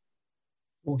doing so.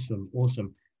 Awesome.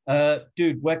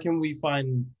 Dude, where can we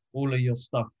find all of your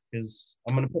stuff? Because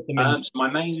I'm going to put them in. So my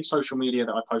main social media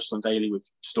that I post on daily with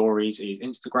stories is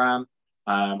Instagram.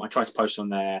 I try to post on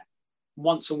there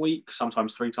once a week,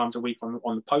 sometimes 3 times a week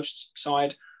on the posts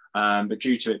side. But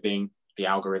due to it being the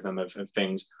algorithm of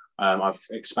things, I've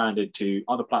expanded to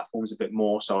other platforms a bit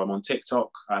more. So I'm on TikTok.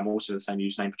 I'm also the same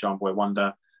username, Pajama Boy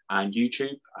Wonder, and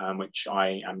YouTube, which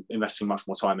I am investing much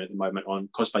more time at the moment on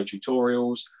cosplay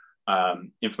tutorials,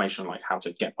 information on like how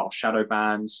to get past shadow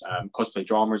bans. Cosplay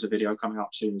drama is a video coming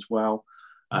up soon as well.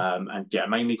 And yeah,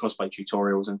 mainly cosplay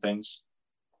tutorials and things.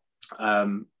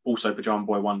 Also Pajama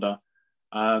Boy Wonder.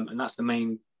 And that's the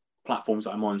main platforms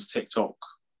that I'm on: TikTok,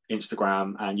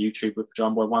 Instagram, and YouTube with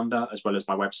Pajama Boy Wonder, as well as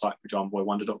my website,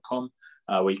 pajamaboywonder.com,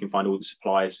 where you can find all the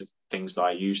supplies of things that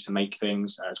I use to make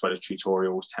things, as well as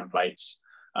tutorials, templates,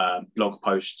 blog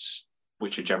posts,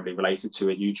 which are generally related to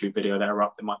a YouTube video that are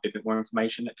up. There might be a bit more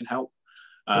information that can help.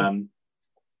 And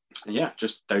yeah,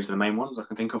 just those are the main ones I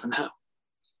can think of now.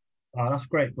 Oh, that's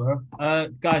great, bro.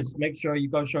 Guys, make sure you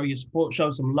go show your support, show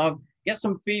some love, get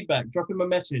some feedback, drop him a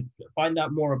message, find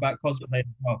out more about cosplay as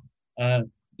well.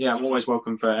 Yeah, I'm always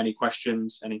welcome for any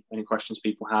questions, any questions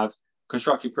people have.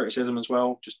 Constructive criticism as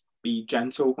well. Just be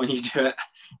gentle when you do it.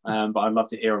 But I'd love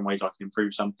to hear in ways I can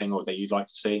improve something or that you'd like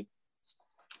to see.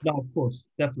 No, of course,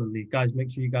 definitely. Guys,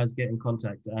 make sure you guys get in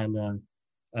contact. And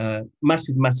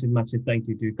massive thank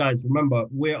you, dude. Guys, remember,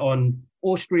 we're on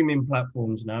all streaming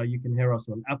platforms now. You can hear us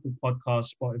on Apple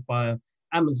Podcasts, Spotify,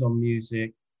 Amazon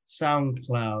Music,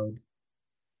 SoundCloud.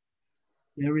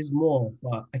 There is more,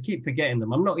 but I keep forgetting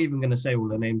them. I'm not even going to say all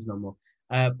the names no more.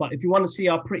 But if you want to see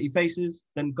our pretty faces,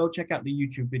 then go check out the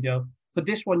YouTube video. For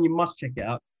this one, you must check it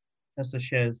out. Tessa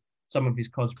shares some of his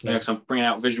cosplay. Yeah, because I'm bringing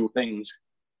out visual things.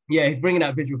 Yeah, he's bringing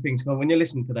out visual things. So when you're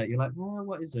listening to that, you're like, oh,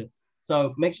 what is it?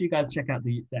 So make sure you guys check out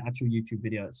the actual YouTube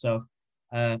video itself.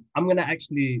 I'm going to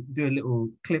actually do a little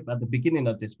clip at the beginning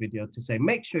of this video to say,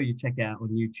 make sure you check it out on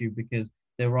YouTube because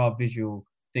there are visual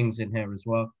things in here as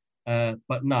well.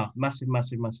 But no, massive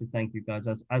thank you guys.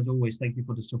 As always, thank you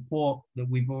for the support that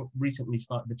we've recently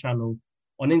started the channel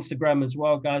on Instagram as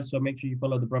well, guys. So make sure you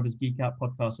follow the Brothers Geek Out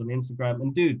podcast on Instagram.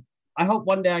 And dude, I hope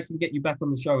one day I can get you back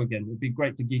on the show again. It'd be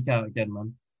great to geek out again,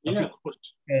 man. Yeah, of course.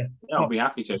 Yeah, I'll be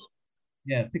happy to.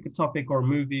 Yeah, pick a topic or a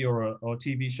movie or a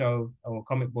TV show or a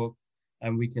comic book,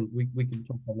 and we can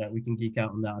talk on that. We can geek out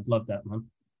on that. I'd love that, man.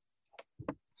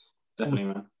 Definitely,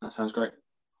 man. That sounds great.